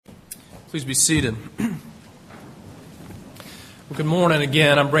Please be seated. Well, good morning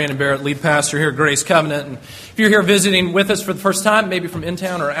again. I'm Brandon Barrett, lead pastor here at Grace Covenant. And if you're here visiting with us for the first time, maybe from in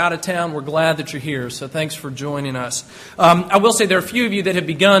town or out of town, we're glad that you're here. So thanks for joining us. I will say there are a few of you that have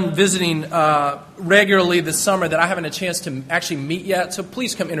begun visiting regularly this summer that I haven't had a chance to actually meet yet. So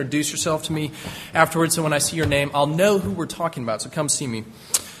please come introduce yourself to me afterwards. So when I see your name, I'll know who we're talking about. So come see me.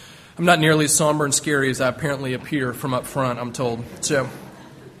 I'm not nearly as somber and scary as I apparently appear from up front, I'm told. So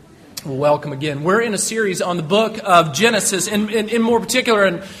well, welcome again. We're in a series on the book of Genesis, and in more particular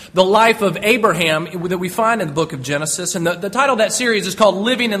in the life of Abraham that we find in the book of Genesis. And the title of that series is called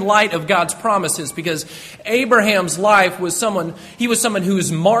Living in Light of God's Promises, because Abraham's life was someone who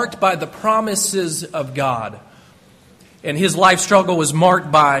was marked by the promises of God. And his life struggle was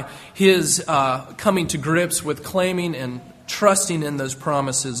marked by his coming to grips with claiming and trusting in those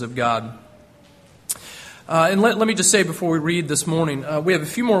promises of God. And let me just say before we read this morning, we have a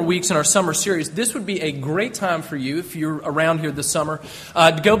few more weeks in our summer series. This would be a great time for you, if you're around here this summer,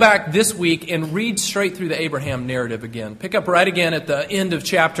 to go back this week and read straight through the Abraham narrative again. Pick up right again at the end of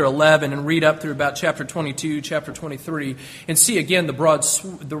chapter 11 and read up through about chapter 22, chapter 23, and see again the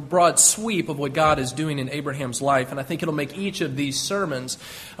broad sweep of what God is doing in Abraham's life. And I think it'll make each of these sermons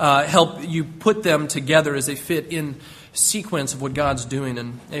help you put them together as they fit in sequence of what God's doing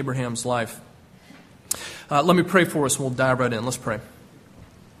in Abraham's life. Let me pray for us and we'll dive right in. Let's pray.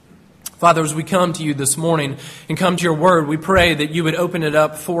 Father, as we come to you this morning and come to your word, we pray that you would open it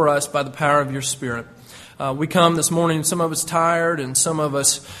up for us by the power of your Spirit. We come this morning, some of us tired and some of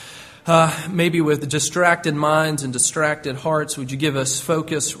us maybe with distracted minds and distracted hearts. Would you give us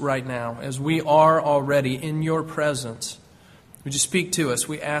focus right now as we are already in your presence? Would you speak to us?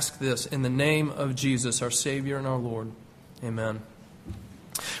 We ask this in the name of Jesus, our Savior and our Lord. Amen.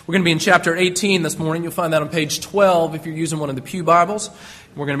 We're going to be in chapter 18 this morning. You'll find that on page 12 if you're using one of the Pew Bibles.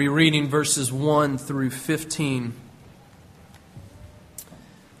 We're going to be reading verses 1 through 15.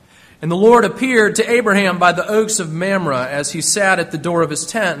 And the Lord appeared to Abraham by the oaks of Mamre as he sat at the door of his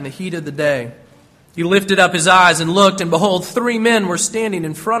tent in the heat of the day. He lifted up his eyes and looked, and behold, 3 men were standing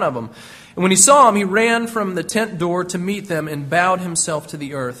in front of him. And when he saw them, he ran from the tent door to meet them and bowed himself to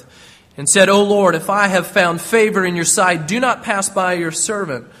the earth. And said, O Lord, if I have found favor in your sight, do not pass by your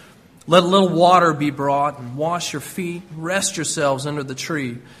servant. Let a little water be brought, and wash your feet, rest yourselves under the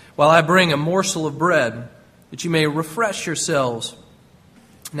tree, while I bring a morsel of bread, that you may refresh yourselves.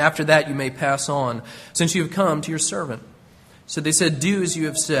 And after that you may pass on, since you have come to your servant. So they said, do as you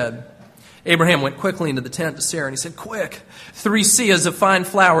have said. Abraham went quickly into the tent to Sarah, and he said, Quick, 3 seahs of fine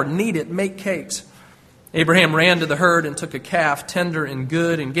flour, knead it, make cakes. Abraham ran to the herd and took a calf, tender and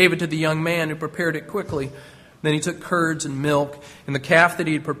good, and gave it to the young man who prepared it quickly. Then he took curds and milk and the calf that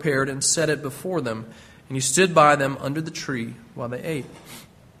he had prepared and set it before them. And he stood by them under the tree while they ate.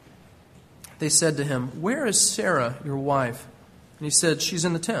 They said to him, Where is Sarah, your wife? And he said, She's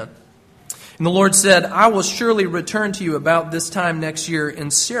in the tent. And the Lord said, I will surely return to you about this time next year,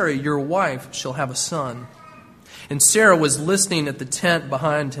 and Sarah, your wife, shall have a son. And Sarah was listening at the tent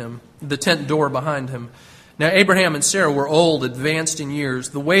door behind him. Now Abraham and Sarah were old, advanced in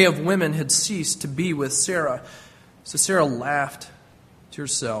years. The way of women had ceased to be with Sarah. So Sarah laughed to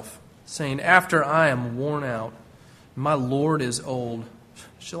herself, saying, After I am worn out, my Lord is old,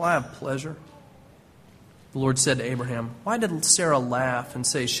 shall I have pleasure? The Lord said to Abraham, Why did Sarah laugh and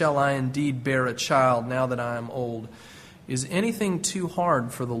say, Shall I indeed bear a child now that I am old? Is anything too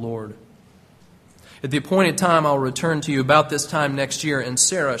hard for the Lord? At the appointed time I will return to you about this time next year, and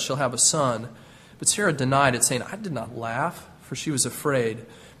Sarah shall have a son. But Sarah denied it, saying, I did not laugh, for she was afraid. And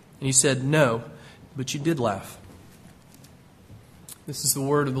he said, No, but you did laugh. This is the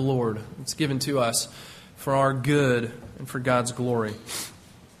word of the Lord. It's given to us for our good and for God's glory.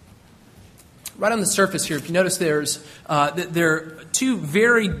 Right on the surface here, if you notice there are 2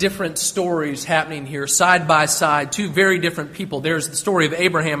 very different stories happening here, side by side, 2 very different people. There's the story of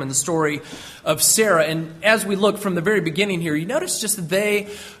Abraham and the story of Sarah. And as we look from the very beginning here, you notice just that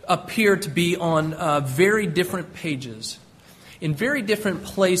they appear to be on very different pages, in very different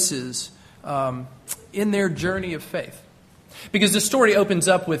places in their journey of faith. Because the story opens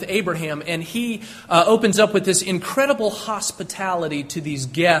up with Abraham, and he opens up with this incredible hospitality to these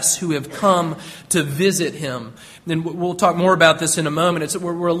guests who have come to visit him. And we'll talk more about this in a moment.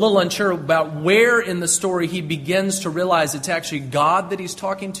 We're a little unsure about where in the story he begins to realize it's actually God that he's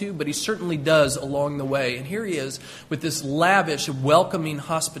talking to, but he certainly does along the way. And here he is with this lavish, welcoming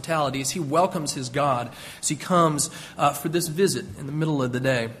hospitality as he welcomes his God as he comes for this visit in the middle of the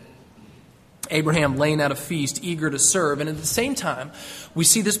day. Abraham laying out a feast, eager to serve. And at the same time, we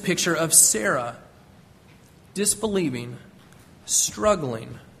see this picture of Sarah disbelieving,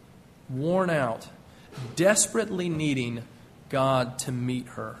 struggling, worn out, desperately needing God to meet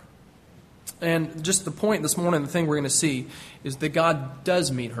her. And just the point this morning, the thing we're going to see, is that God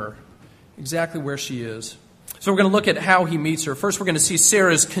does meet her exactly where she is. So we're going to look at how he meets her. First, we're going to see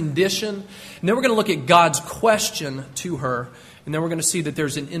Sarah's condition, and then we're going to look at God's question to her, and then we're going to see that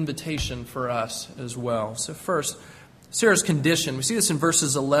there's an invitation for us as well. So first, Sarah's condition. We see this in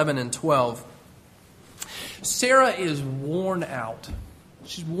verses 11 and 12. Sarah is worn out.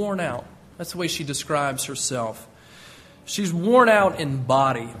 She's worn out. That's the way she describes herself. She's worn out in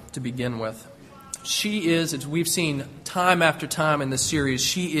body to begin with. She is, as we've seen time after time in this series,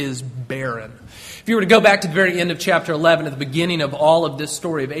 she is barren. If you were to go back to the very end of chapter 11, at the beginning of all of this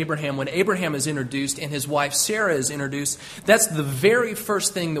story of Abraham, when Abraham is introduced and his wife Sarah is introduced, that's the very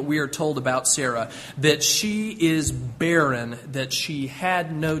first thing that we are told about Sarah, that she is barren, that she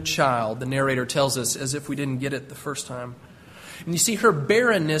had no child. The narrator tells us as if we didn't get it the first time. And you see, her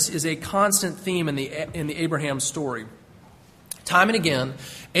barrenness is a constant theme in the Abraham story. Time and again,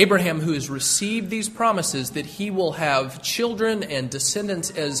 Abraham, who has received these promises that he will have children and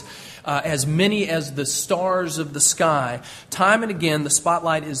descendants as many as the stars of the sky, time and again the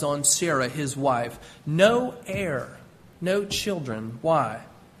spotlight is on Sarah, his wife. No heir, no children. Why?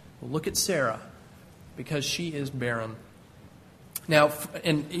 Well, look at Sarah, because she is barren. Now,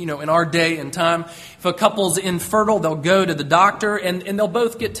 in our day and time, if a couple's infertile, they'll go to the doctor and they'll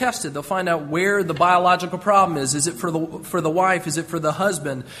both get tested. They'll find out where the biological problem is. Is it for the wife? Is it for the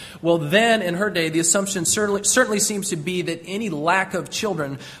husband? Well, then in her day, the assumption certainly seems to be that any lack of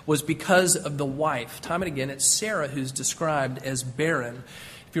children was because of the wife. Time and again, it's Sarah who's described as barren.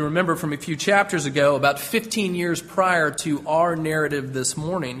 If you remember from a few chapters ago, about 15 years prior to our narrative this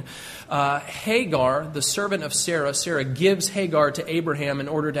morning, Hagar, the servant of Sarah gives Hagar to Abraham in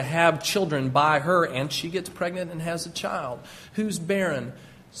order to have children by her, and she gets pregnant and has a child. Who's barren?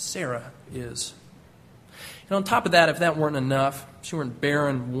 Sarah is. And on top of that, if that weren't enough, she weren't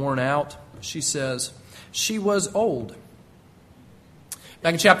barren, worn out, she says, she was old.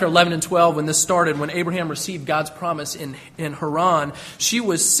 Back in chapter 11 and 12, when this started, when Abraham received God's promise in Haran, she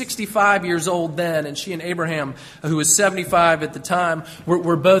was 65 years old then, and she and Abraham, who was 75 at the time,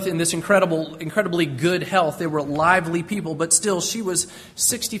 were both in this incredibly good health. They were lively people, but still, she was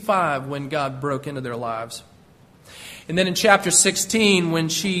 65 when God broke into their lives. And then in chapter 16, when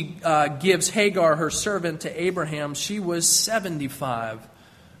she gives Hagar, her servant, to Abraham, she was 75.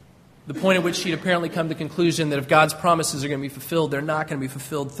 The point at which she'd apparently come to the conclusion that if God's promises are going to be fulfilled, they're not going to be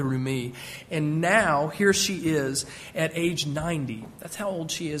fulfilled through me. And now, here she is at age 90. That's how old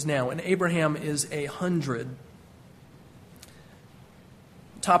she is now. And Abraham is 100.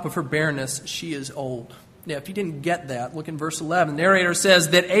 Top of her barrenness, she is old. Now, if you didn't get that, look in verse 11. The narrator says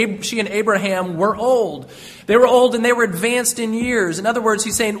that she and Abraham were old. They were old and they were advanced in years. In other words,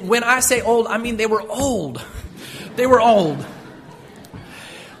 he's saying, when I say old, I mean they were old. They were old.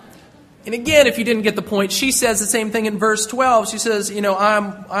 And again, if you didn't get the point, she says the same thing in verse 12. She says,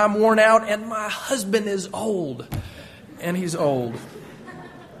 I'm worn out and my husband is old. And he's old.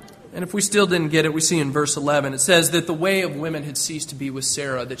 And if we still didn't get it, we see in verse 11, it says that the way of women had ceased to be with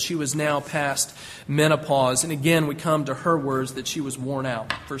Sarah, that she was now past menopause. And again, we come to her words that she was worn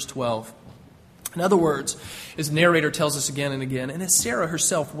out. Verse 12. In other words, as the narrator tells us again and again, and as Sarah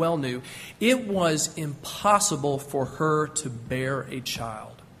herself well knew, it was impossible for her to bear a child.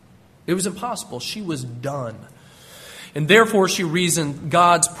 It was impossible. She was done. And therefore, she reasoned,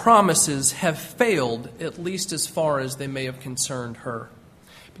 God's promises have failed, at least as far as they may have concerned her,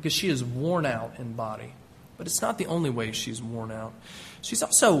 because she is worn out in body. But it's not the only way she's worn out. She's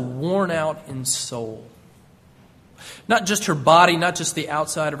also worn out in soul. Not just her body, not just the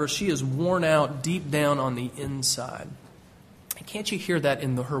outside of her. She is worn out deep down on the inside. And can't you hear that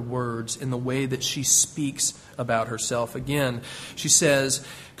in her words, in the way that she speaks about herself? Again, she says,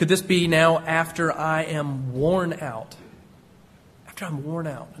 could this be now after I am worn out? After I'm worn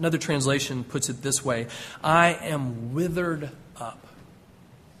out. Another translation puts it this way, I am withered up.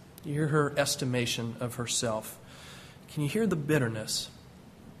 You hear her estimation of herself. Can you hear the bitterness?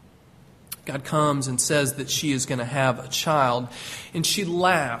 God comes and says that she is going to have a child, and she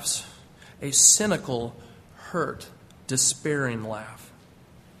laughs, a cynical, hurt, despairing laugh.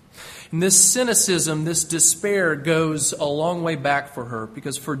 And this cynicism, this despair goes a long way back for her,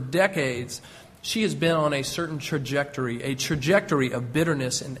 because for decades she has been on a certain trajectory, a trajectory of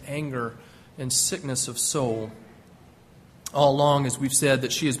bitterness and anger and sickness of soul. All along, as we've said,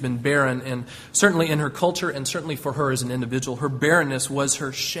 that she has been barren, and certainly in her culture and certainly for her as an individual, her barrenness was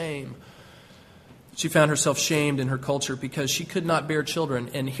her shame. She found herself shamed in her culture because she could not bear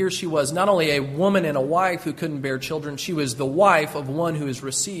children. And here she was, not only a woman and a wife who couldn't bear children, she was the wife of one who has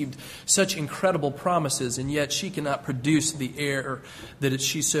received such incredible promises, and yet she cannot produce the heir that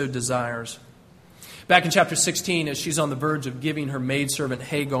she so desires. Back in chapter 16, as she's on the verge of giving her maidservant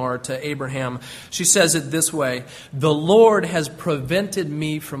Hagar to Abraham, she says it this way, "The Lord has prevented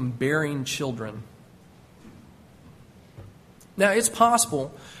me from bearing children." Now, it's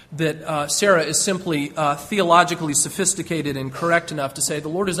possible that Sarah is simply theologically sophisticated and correct enough to say the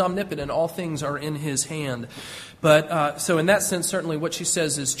Lord is omnipotent, all things are in His hand. But so in that sense, certainly what she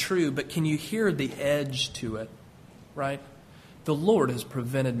says is true, but can you hear the edge to it, right? The Lord has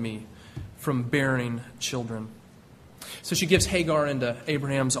prevented me from bearing children. So she gives Hagar into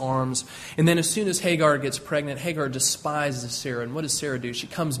Abraham's arms, and then as soon as Hagar gets pregnant, Hagar despises Sarah. And what does Sarah do? She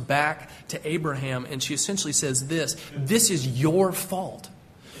comes back to Abraham, and she essentially says this is your fault.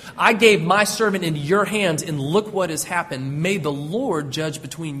 I gave my servant into your hands, and look what has happened. May the Lord judge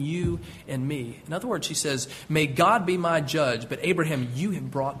between you and me. In other words, she says, may God be my judge, but Abraham, you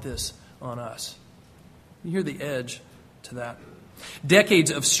have brought this on us. You hear the edge to that. Decades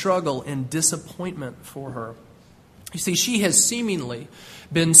of struggle and disappointment for her. You see, she has seemingly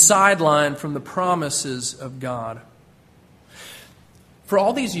been sidelined from the promises of God. For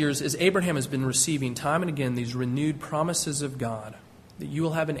all these years, as Abraham has been receiving time and again these renewed promises of God, that you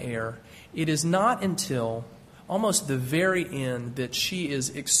will have an heir, it is not until almost the very end that she is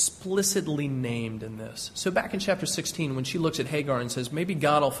explicitly named in this. So back in chapter 16, when she looks at Hagar and says, maybe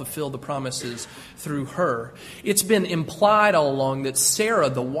God will fulfill the promises through her, it's been implied all along that Sarah,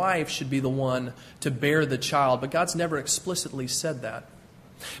 the wife, should be the one to bear the child, but God's never explicitly said that.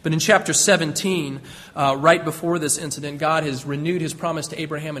 But in chapter 17, right before this incident, God has renewed His promise to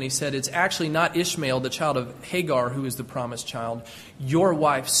Abraham, and He said, it's actually not Ishmael, the child of Hagar, who is the promised child. Your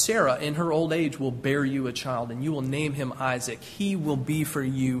wife, Sarah, in her old age, will bear you a child, and you will name him Isaac. He will be for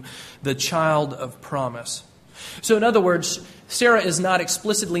you the child of promise. So in other words, Sarah is not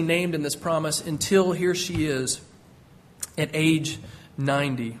explicitly named in this promise until here she is at age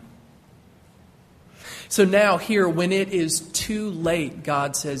 90. So now here, when it is too late,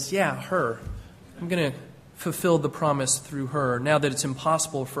 God says, yeah, her. I'm going to fulfill the promise through her, now that it's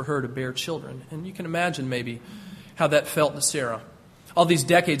impossible for her to bear children. And you can imagine maybe how that felt to Sarah. All these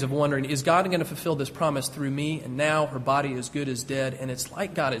decades of wondering, is God going to fulfill this promise through me? And now her body is good as dead. And it's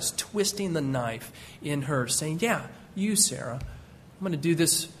like God is twisting the knife in her, saying, yeah, you, Sarah, I'm going to do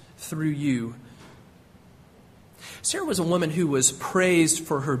this through you. Sarah was a woman who was praised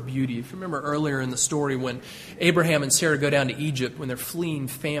for her beauty. If you remember earlier in the story when Abraham and Sarah go down to Egypt when they're fleeing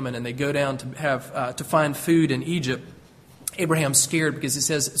famine and they go down to find food in Egypt, Abraham's scared because he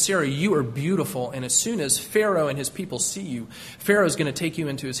says, Sarah, you are beautiful, and as soon as Pharaoh and his people see you, Pharaoh's going to take you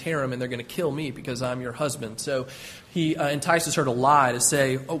into his harem and they're going to kill me because I'm your husband. So he entices her to lie, to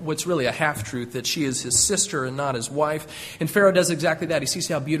say what's really a half-truth, that she is his sister and not his wife. And Pharaoh does exactly that. He sees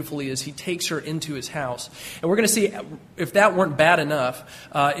how beautiful he is. He takes her into his house. And we're going to see, if that weren't bad enough,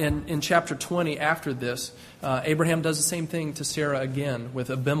 in chapter 20 after this, Abraham does the same thing to Sarah again with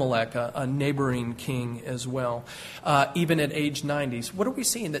Abimelech, a neighboring king as well, even at age 90. So what are we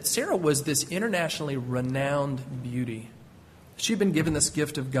seeing? That Sarah was this internationally renowned beauty. She'd been given this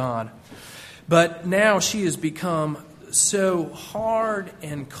gift of God. But now she has become so hard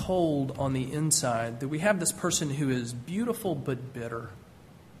and cold on the inside that we have this person who is beautiful but bitter.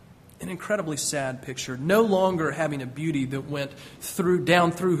 An incredibly sad picture. No longer having a beauty that went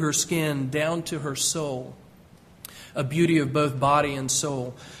down through her skin, down to her soul. A beauty of both body and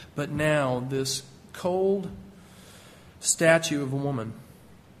soul. But now this cold statue of a woman.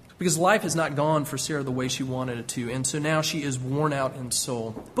 Because life has not gone for Sarah the way she wanted it to. And so now she is worn out in soul.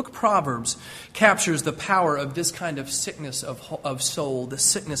 The book of Proverbs captures the power of this kind of sickness of soul, the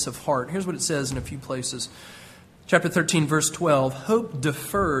sickness of heart. Here's what it says in a few places. Chapter 13, verse 12. Hope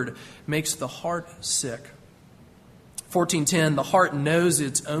deferred makes the heart sick. 14:10. The heart knows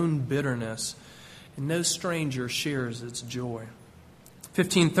its own bitterness, and no stranger shares its joy.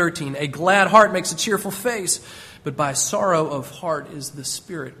 15:13. A glad heart makes a cheerful face, but by sorrow of heart is the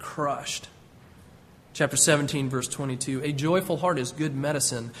spirit crushed. Chapter 17, verse 22. A joyful heart is good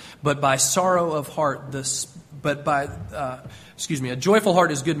medicine, but by sorrow of heart, a joyful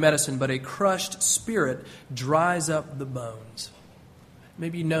heart is good medicine, but a crushed spirit dries up the bones.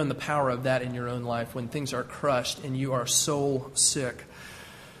 Maybe you've known the power of that in your own life when things are crushed and you are soul sick.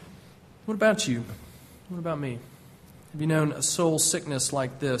 What about you? What about me? Have you known a soul sickness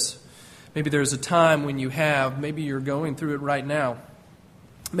like this? Maybe there's a time when you have. Maybe you're going through it right now.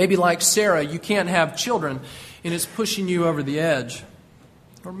 Maybe like Sarah, you can't have children and it's pushing you over the edge.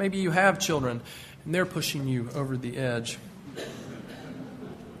 Or maybe you have children and they're pushing you over the edge.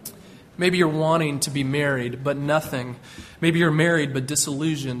 Maybe you're wanting to be married, but nothing. Maybe you're married, but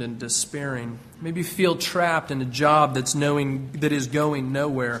disillusioned and despairing. Maybe you feel trapped in a job that is going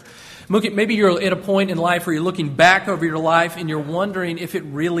nowhere. Maybe you're at a point in life where you're looking back over your life and you're wondering if it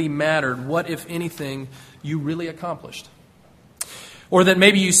really mattered. What, if anything, you really accomplished? Or that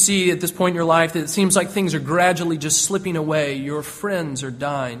maybe you see at this point in your life that it seems like things are gradually just slipping away. Your friends are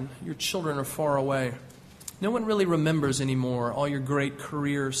dying. Your children are far away. No one really remembers anymore all your great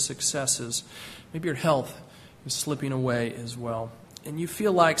career successes. Maybe your health is slipping away as well. And you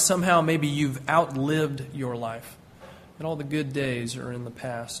feel like somehow maybe you've outlived your life and all the good days are in the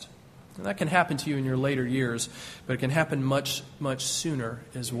past. And that can happen to you in your later years, but it can happen much, much sooner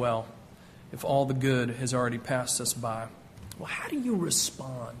as well if all the good has already passed us by. Well, how do you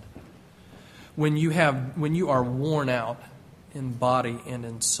respond when you are worn out in body and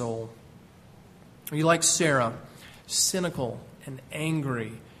in soul? Are you like Sarah, cynical and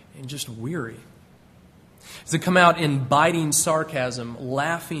angry and just weary? Does it come out in biting sarcasm,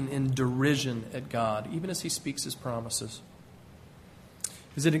 laughing in derision at God, even as He speaks His promises?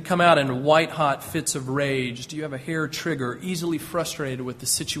 Does it come out in white-hot fits of rage? Do you have a hair trigger, easily frustrated with the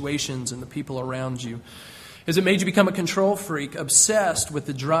situations and the people around you? Has it made you become a control freak, obsessed with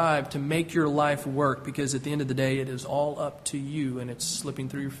the drive to make your life work because at the end of the day it is all up to you and it's slipping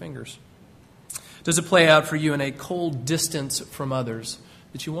through your fingers? Does it play out for you in a cold distance from others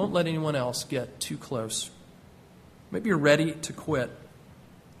that you won't let anyone else get too close? Maybe you're ready to quit.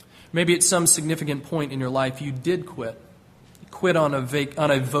 Maybe at some significant point in your life you did quit. You quit on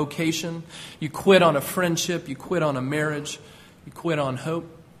a vocation. You quit on a friendship. You quit on a marriage. You quit on hope.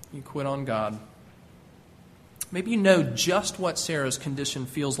 You quit on God. Maybe you know just what Sarah's condition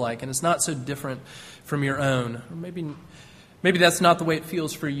feels like, and it's not so different from your own. Or maybe that's not the way it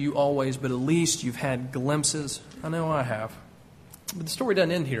feels for you always, but at least you've had glimpses. I know I have. But the story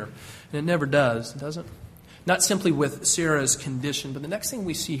doesn't end here, and it never does it? Not simply with Sarah's condition, but the next thing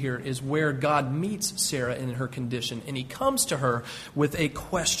we see here is where God meets Sarah in her condition, and He comes to her with a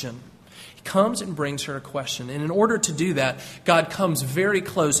question. He comes and brings her a question, and in order to do that, God comes very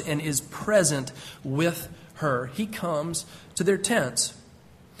close and is present with her. He comes to their tents.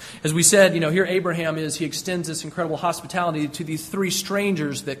 As we said, here Abraham he extends this incredible hospitality to these three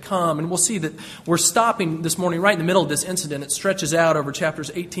strangers that come. And we'll see that we're stopping this morning right in the middle of this incident. It stretches out over chapters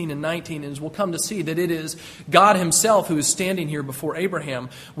 18 and 19. And we'll come to see that it is God Himself who is standing here before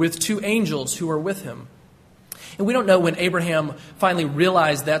Abraham with two angels who are with him. And we don't know when Abraham finally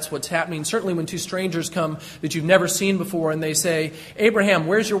realized that's what's happening. Certainly when two strangers come that you've never seen before and they say, "Abraham,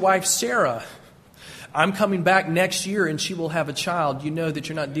 where's your wife Sarah? I'm coming back next year and she will have a child." You know that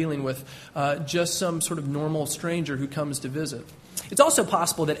you're not dealing with just some sort of normal stranger who comes to visit. It's also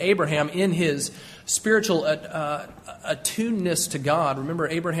possible that Abraham, in his spiritual attuneness to God, remember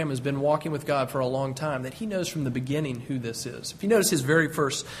Abraham has been walking with God for a long time, that he knows from the beginning who this is. If you notice his very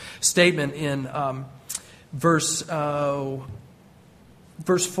first statement in verse 3,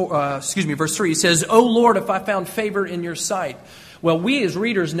 he says, "O Lord, if I found favor in your sight." Well, we as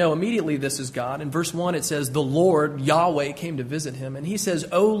readers know immediately this is God. In verse 1 it says, "The Lord, Yahweh, came to visit him." And he says,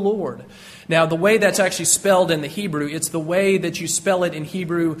 "O Lord." Now, the way that's actually spelled in the Hebrew, it's the way that you spell it in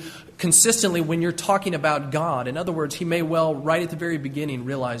Hebrew consistently when you're talking about God. In other words, he may well, right at the very beginning,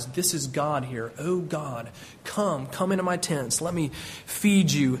 realize this is God here. "Oh God, come into my tents. Let me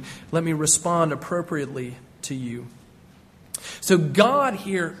feed you. Let me respond appropriately to you." So God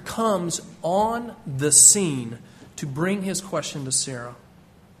here comes on the scene to bring His question to Sarah.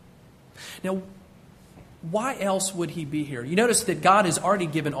 Now, why else would He be here? You notice that God has already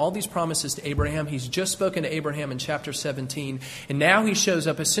given all these promises to Abraham. He's just spoken to Abraham in chapter 17. And now He shows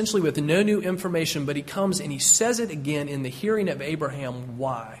up essentially with no new information, but He comes and He says it again in the hearing of Abraham.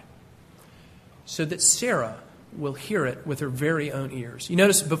 Why? So that Sarah will hear it with her very own ears. You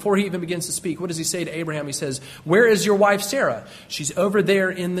notice before He even begins to speak, what does He say to Abraham? He says, "Where is your wife Sarah?" "She's over there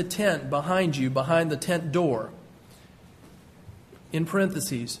in the tent behind you, behind the tent door." In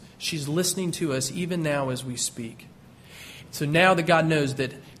parentheses, she's listening to us even now as we speak. So now that God knows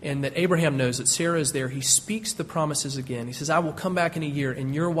that, and that Abraham knows that Sarah is there, he speaks the promises again. He says, "I will come back in a year,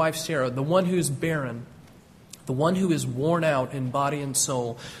 and your wife Sarah, the one who is barren, the one who is worn out in body and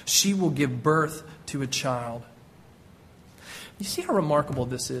soul, she will give birth to a child." You see how remarkable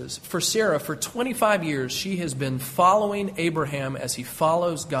this is? For Sarah, for 25 years, she has been following Abraham as he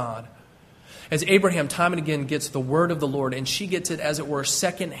follows God. As Abraham time and again gets the word of the Lord, and she gets it, as it were,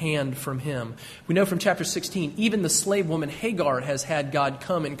 secondhand from him. We know from chapter 16, even the slave woman Hagar has had God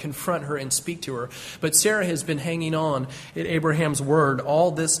come and confront her and speak to her. But Sarah has been hanging on at Abraham's word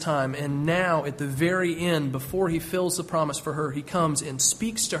all this time. And now, at the very end, before he fills the promise for her, he comes and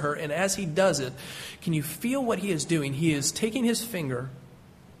speaks to her. And as he does it, can you feel what he is doing? He is taking his finger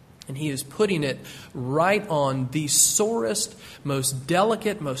and he is putting it right on the sorest, most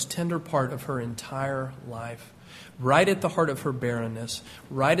delicate, most tender part of her entire life. Right at the heart of her barrenness,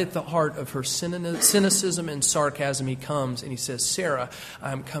 right at the heart of her cynicism and sarcasm, he comes and he says, Sarah,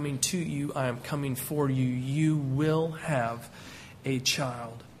 I am coming to you. I am coming for you. You will have a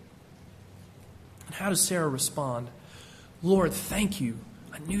child. And how does Sarah respond? Lord, thank you.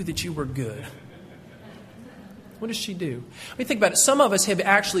 I knew that you were good. What does she do? I mean, think about it. Some of us have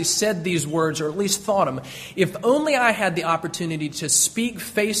actually said these words, or at least thought them. If only I had the opportunity to speak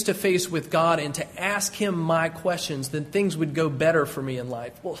face to face with God and to ask Him my questions, then things would go better for me in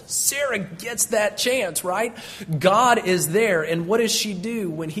life. Well, Sarah gets that chance, right? God is there. And what does she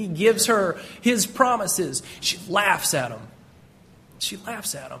do when He gives her His promises? She laughs at Him. She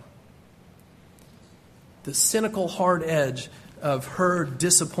laughs at Him. The cynical hard edge of her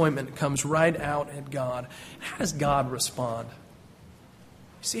disappointment comes right out at God. How does God respond?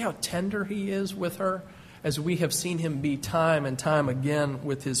 You see how tender He is with her, as we have seen Him be time and time again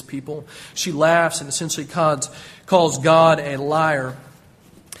with His people. She laughs and essentially calls God a liar.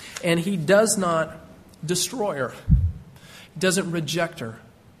 And He does not destroy her. He doesn't reject her.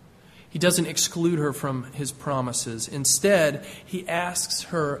 He doesn't exclude her from His promises. Instead, He asks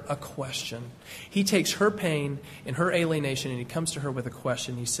her a question. He takes her pain and her alienation and He comes to her with a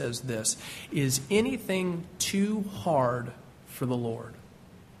question. He says this, is anything too hard for the Lord?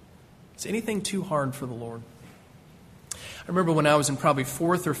 Is anything too hard for the Lord? I remember when I was in probably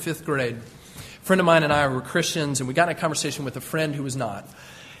 4th or 5th grade, a friend of mine and I were Christians, and we got in a conversation with a friend who was not.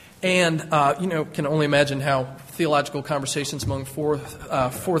 And, can only imagine how theological conversations among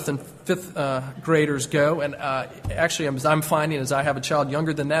 4th and 5th graders go. And actually, as I'm finding, as I have a child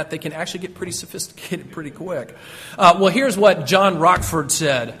younger than that, they can actually get pretty sophisticated pretty quick. Well, here's what John Rockford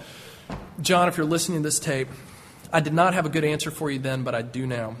said. John, if you're listening to this tape, I did not have a good answer for you then, but I do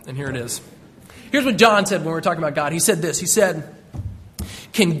now. And here it is. Here's what John said when we were talking about God. He said this. He said,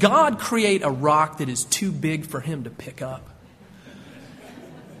 can God create a rock that is too big for Him to pick up?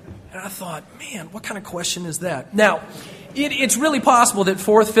 And I thought, man, what kind of question is that? Now, it's really possible that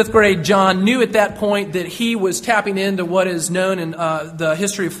 4th, 5th grade John knew at that point that he was tapping into what is known in the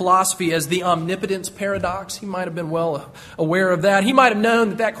history of philosophy as the omnipotence paradox. He might have been well aware of that. He might have known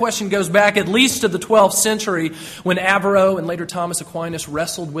that that question goes back at least to the 12th century when Averroes and later Thomas Aquinas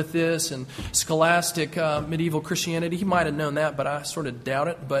wrestled with this and scholastic medieval Christianity. He might have known that, but I sort of doubt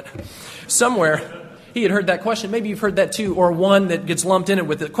it. But somewhere he had heard that question. Maybe you've heard that too, or one that gets lumped in it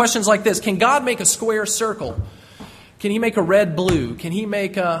with it. Questions like this. Can God make a square circle? Can He make a red blue? Can He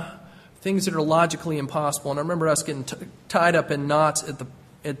make things that are logically impossible? And I remember us getting tied up in knots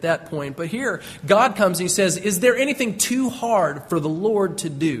at that point. But here, God comes and He says, is there anything too hard for the Lord to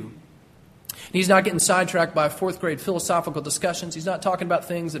do? And He's not getting sidetracked by 4th grade philosophical discussions. He's not talking about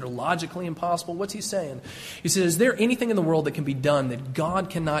things that are logically impossible. What's He saying? He says, is there anything in the world that can be done that God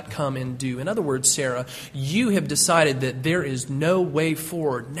cannot come and do? In other words, Sarah, you have decided that there is no way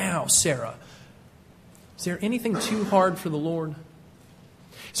forward. Now, Sarah, is there anything too hard for the Lord?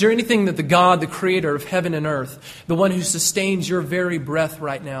 Is there anything that the God, the creator of heaven and earth, the one who sustains your very breath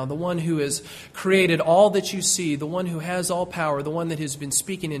right now, the one who has created all that you see, the one who has all power, the one that has been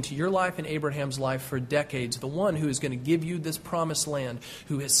speaking into your life and Abraham's life for decades, the one who is going to give you this promised land,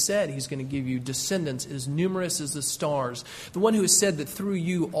 who has said He's going to give you descendants as numerous as the stars, the one who has said that through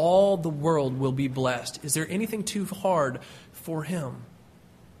you all the world will be blessed. Is there anything too hard for Him?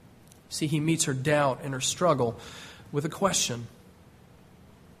 See, He meets her doubt and her struggle with a question.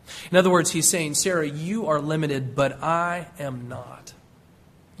 In other words, He's saying, Sarah, you are limited, but I am not.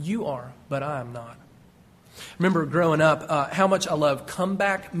 You are, but I am not. I remember growing up, how much I love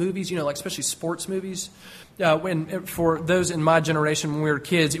comeback movies, like especially sports movies. For those in my generation, when we were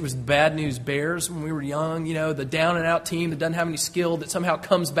kids, it was Bad News Bears when we were young. The down and out team that doesn't have any skill that somehow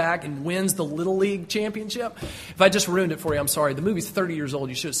comes back and wins the Little League championship. If I just ruined it for you, I'm sorry. The movie's 30 years old.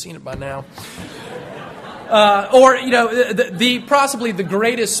 You should have seen it by now. Possibly the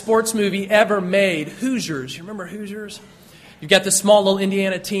greatest sports movie ever made, Hoosiers. You remember Hoosiers? You've got this small little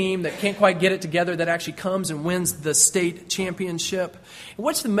Indiana team that can't quite get it together that actually comes and wins the state championship. And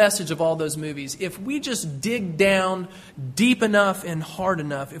what's the message of all those movies? If we just dig down deep enough and hard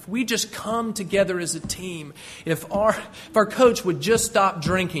enough, if we just come together as a team, if our coach would just stop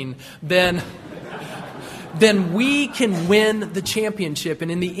drinking, then we can win the championship. And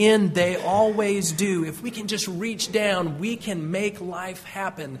in the end, they always do. If we can just reach down, we can make life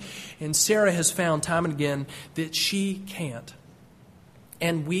happen. And Sarah has found time and again that she can't.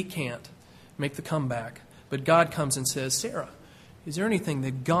 And we can't make the comeback. But God comes and says, Sarah, is there anything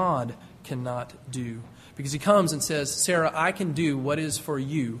that God cannot do? Because he comes and says, Sarah, I can do what is for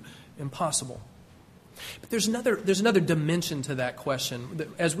you impossible. But there's another dimension to that question.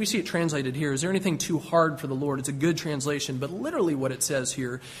 As we see it translated here, is there anything too hard for the Lord? It's a good translation, but literally what it says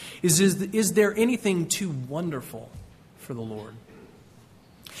here is there anything too wonderful for the Lord?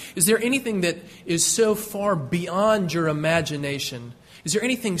 Is there anything that is so far beyond your imagination? Is there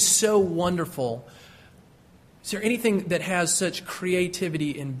anything so wonderful? Is there anything that has such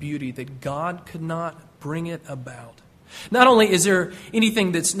creativity and beauty that God could not bring it about? Not only is there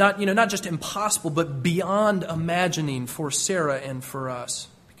anything that's not just impossible, but beyond imagining for Sarah and for us.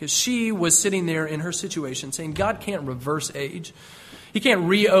 Because she was sitting there in her situation saying, God can't reverse age. He can't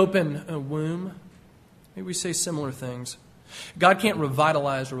reopen a womb. Maybe we say similar things. God can't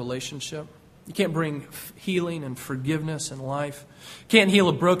revitalize a relationship. He can't bring healing and forgiveness and life. Can't heal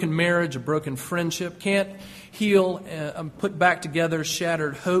a broken marriage, a broken friendship. Can't heal and put back together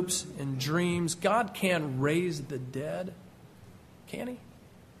shattered hopes and dreams. God can raise the dead. Can He?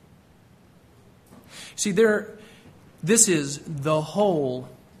 See, this is the hole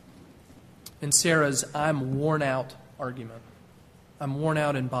in Sarah's I'm worn out argument. I'm worn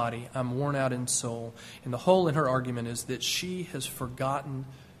out in body. I'm worn out in soul. And the hole in her argument is that she has forgotten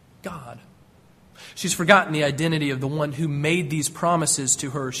God. She's forgotten the identity of the one who made these promises to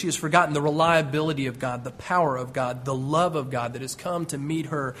her. She has forgotten the reliability of God, the power of God, the love of God that has come to meet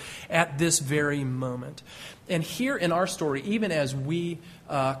her at this very moment. And here in our story, even as we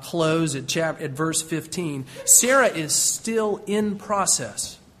close at verse 15, Sarah is still in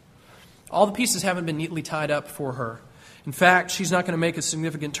process. All the pieces haven't been neatly tied up for her. In fact, she's not going to make a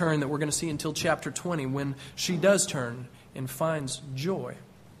significant turn that we're going to see until chapter 20 when she does turn and finds joy.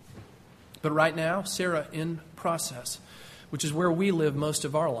 But right now, Sarah in process, which is where we live most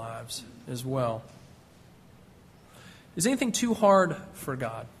of our lives as well. Is anything too hard for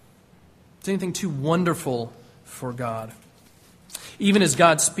God? Is anything too wonderful for God? Even as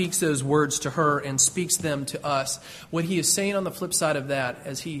God speaks those words to her and speaks them to us, what He is saying on the flip side of that,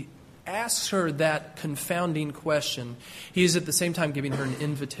 as He asks her that confounding question, He is at the same time giving her an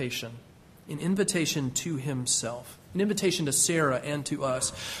invitation to Himself. An invitation to Sarah and to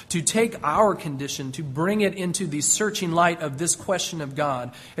us to take our condition, to bring it into the searching light of this question of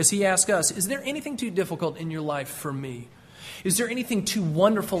God. As He asks us, is there anything too difficult in your life for me? Is there anything too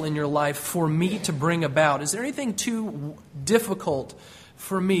wonderful in your life for me to bring about? Is there anything too difficult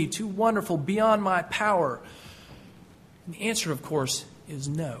for me, too wonderful, beyond my power? And the answer, of course, is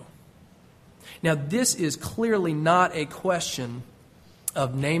no. Now, this is clearly not a question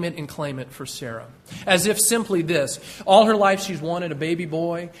of name it and claim it for Sarah. As if simply this, all her life she's wanted a baby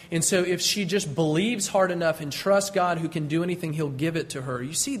boy, and so if she just believes hard enough and trusts God who can do anything, He'll give it to her.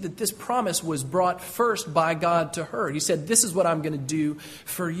 You see that this promise was brought first by God to her. He said, this is what I'm going to do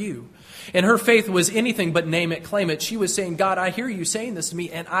for you. And her faith was anything but name it, claim it. She was saying, God, I hear you saying this to me,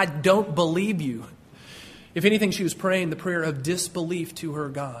 and I don't believe you. If anything, she was praying the prayer of disbelief to her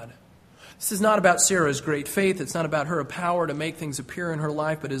God. This is not about Sarah's great faith. It's not about her power to make things appear in her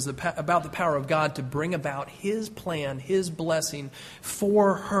life, but it's about the power of God to bring about His plan, His blessing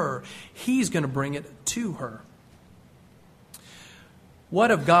for her. He's going to bring it to her.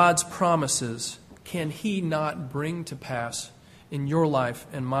 What of God's promises can He not bring to pass in your life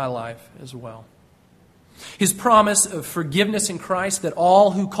and my life as well? His promise of forgiveness in Christ, that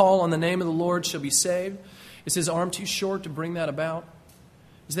all who call on the name of the Lord shall be saved. Is His arm too short to bring that about?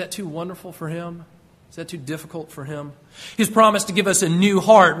 Is that too wonderful for Him? Is that too difficult for Him? His promise to give us a new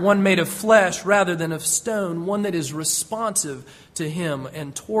heart, one made of flesh rather than of stone, one that is responsive to Him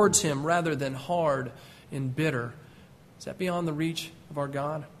and towards Him rather than hard and bitter. Is that beyond the reach of our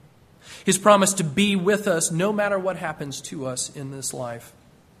God? His promise to be with us no matter what happens to us in this life.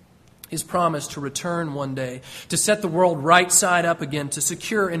 His promise to return one day, to set the world right side up again, to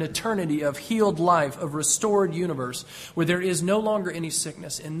secure an eternity of healed life, of restored universe, where there is no longer any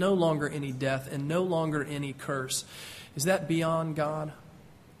sickness and no longer any death and no longer any curse. Is that beyond God?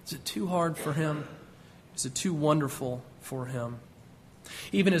 Is it too hard for Him? Is it too wonderful for Him?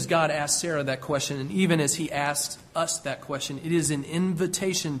 Even as God asked Sarah that question, and even as He asks us that question, it is an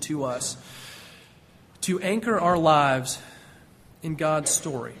invitation to us to anchor our lives in God's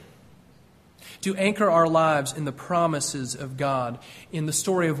story. To anchor our lives in the promises of God, in the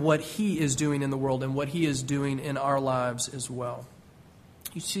story of what He is doing in the world and what He is doing in our lives as well.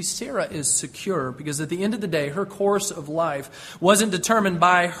 You see, Sarah is secure because at the end of the day, her course of life wasn't determined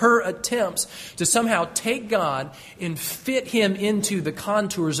by her attempts to somehow take God and fit Him into the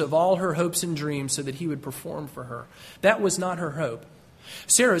contours of all her hopes and dreams so that He would perform for her. That was not her hope.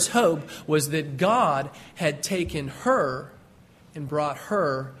 Sarah's hope was that God had taken her and brought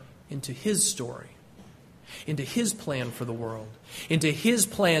her into His story, into His plan for the world, into His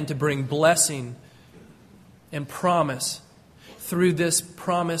plan to bring blessing and promise through this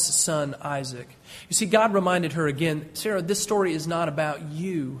promised son, Isaac. You see, God reminded her again, Sarah, this story is not about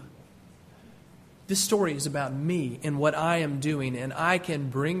you. This story is about me and what I am doing, and I can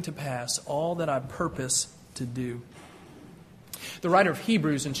bring to pass all that I purpose to do. The writer of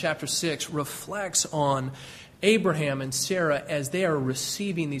Hebrews in chapter 6 reflects on Abraham and Sarah as they are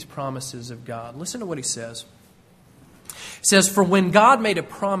receiving these promises of God. Listen to what he says. It says, "For when God made a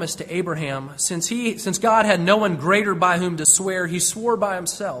promise to Abraham, since God had no one greater by whom to swear, He swore by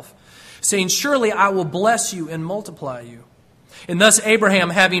Himself, saying, 'Surely I will bless you and multiply you.' And thus Abraham,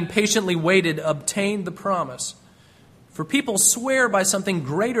 having patiently waited, obtained the promise. For people swear by something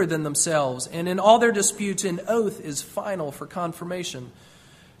greater than themselves, and in all their disputes an oath is final for confirmation.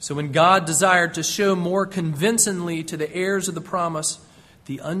 So when God desired to show more convincingly to the heirs of the promise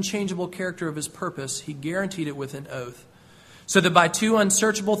the unchangeable character of His purpose, He guaranteed it with an oath, so that by two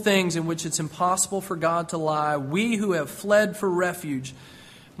unsearchable things in which it's impossible for God to lie, we who have fled for refuge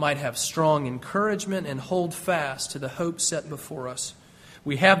might have strong encouragement and hold fast to the hope set before us.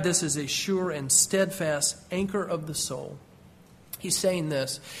 We have this as a sure and steadfast anchor of the soul." He's saying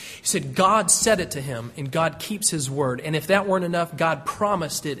this. He said God said it to him, and God keeps His word. And if that weren't enough, God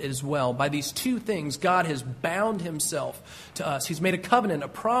promised it as well. By these two things, God has bound Himself to us. He's made a covenant, a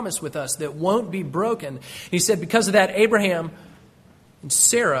promise with us that won't be broken. He said because of that, Abraham and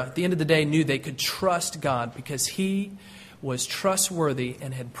Sarah, at the end of the day, knew they could trust God because He was trustworthy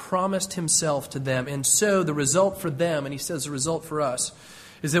and had promised Himself to them. And so the result for them, and he says the result for us,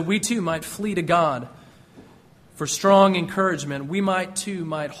 is that we too might flee to God for strong encouragement. We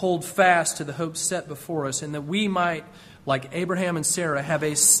might hold fast to the hope set before us, and that we might, like Abraham and Sarah, have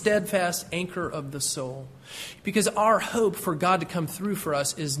a steadfast anchor of the soul. Because our hope for God to come through for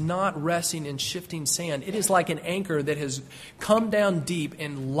us is not resting in shifting sand. It is like an anchor that has come down deep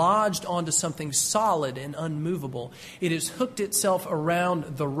and lodged onto something solid and unmovable. It has hooked itself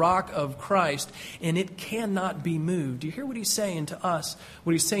around the rock of Christ, and it cannot be moved. Do you hear what He's saying to us,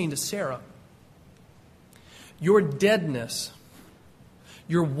 what He's saying to Sarah? Your deadness,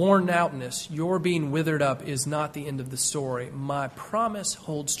 your worn outness, your being withered up is not the end of the story. My promise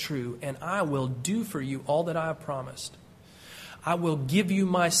holds true, and I will do for you all that I have promised. I will give you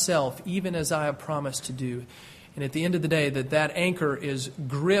myself, even as I have promised to do. And at the end of the day, that anchor is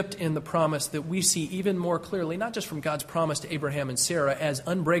gripped in the promise that we see even more clearly, not just from God's promise to Abraham and Sarah, as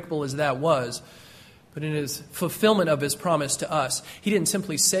unbreakable as that was, but in His fulfillment of His promise to us. He didn't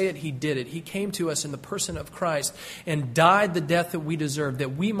simply say it, He did it. He came to us in the person of Christ and died the death that we deserve,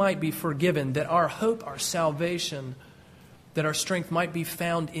 that we might be forgiven, that our hope, our salvation, that our strength might be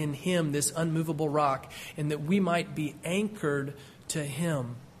found in Him, this unmovable rock, and that we might be anchored to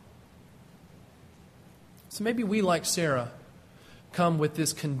Him. So maybe we, like Sarah, come with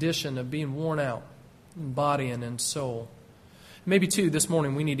this condition of being worn out in body and in soul. Maybe, too, this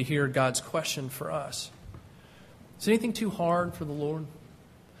morning we need to hear God's question for us. Is anything too hard for the Lord?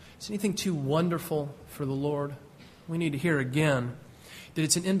 Is anything too wonderful for the Lord? We need to hear again that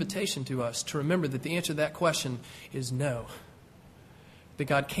it's an invitation to us to remember that the answer to that question is no. That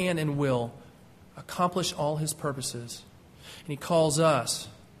God can and will accomplish all His purposes. And He calls us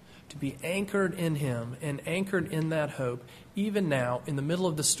to be anchored in Him and anchored in that hope, even now, in the middle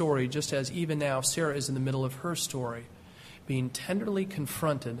of the story, just as even now Sarah is in the middle of her story, being tenderly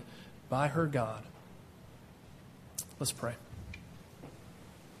confronted by her God. Let's pray.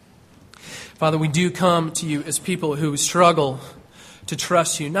 Father, we do come to You as people who struggle to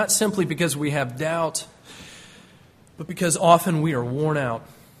trust You, not simply because we have doubt, but because often we are worn out.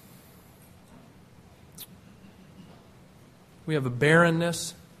 We have a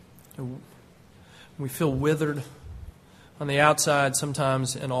barrenness. We feel withered on the outside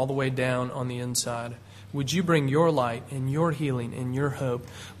sometimes and all the way down on the inside. Would You bring Your light and Your healing and Your hope?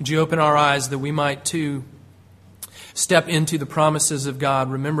 Would You open our eyes that we might too step into the promises of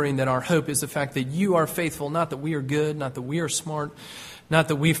God, remembering that our hope is the fact that you are faithful, not that we are good, not that we are smart, not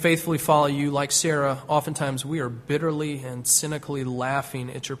that we faithfully follow you. Like Sarah, oftentimes we are bitterly and cynically laughing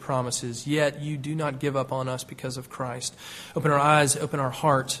at your promises, yet you do not give up on us because of Christ. Open our eyes, open our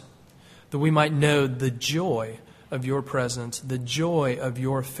heart, that we might know the joy of your presence, the joy of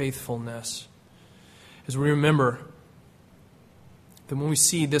your faithfulness. As we remember that when we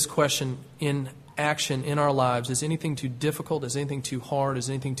see this question in action in our lives, is anything too difficult, is anything too hard, is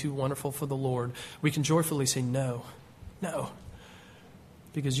anything too wonderful for the Lord, we can joyfully say no,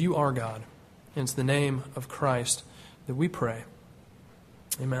 because you are God. And it's the name of Christ that we pray.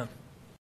 Amen.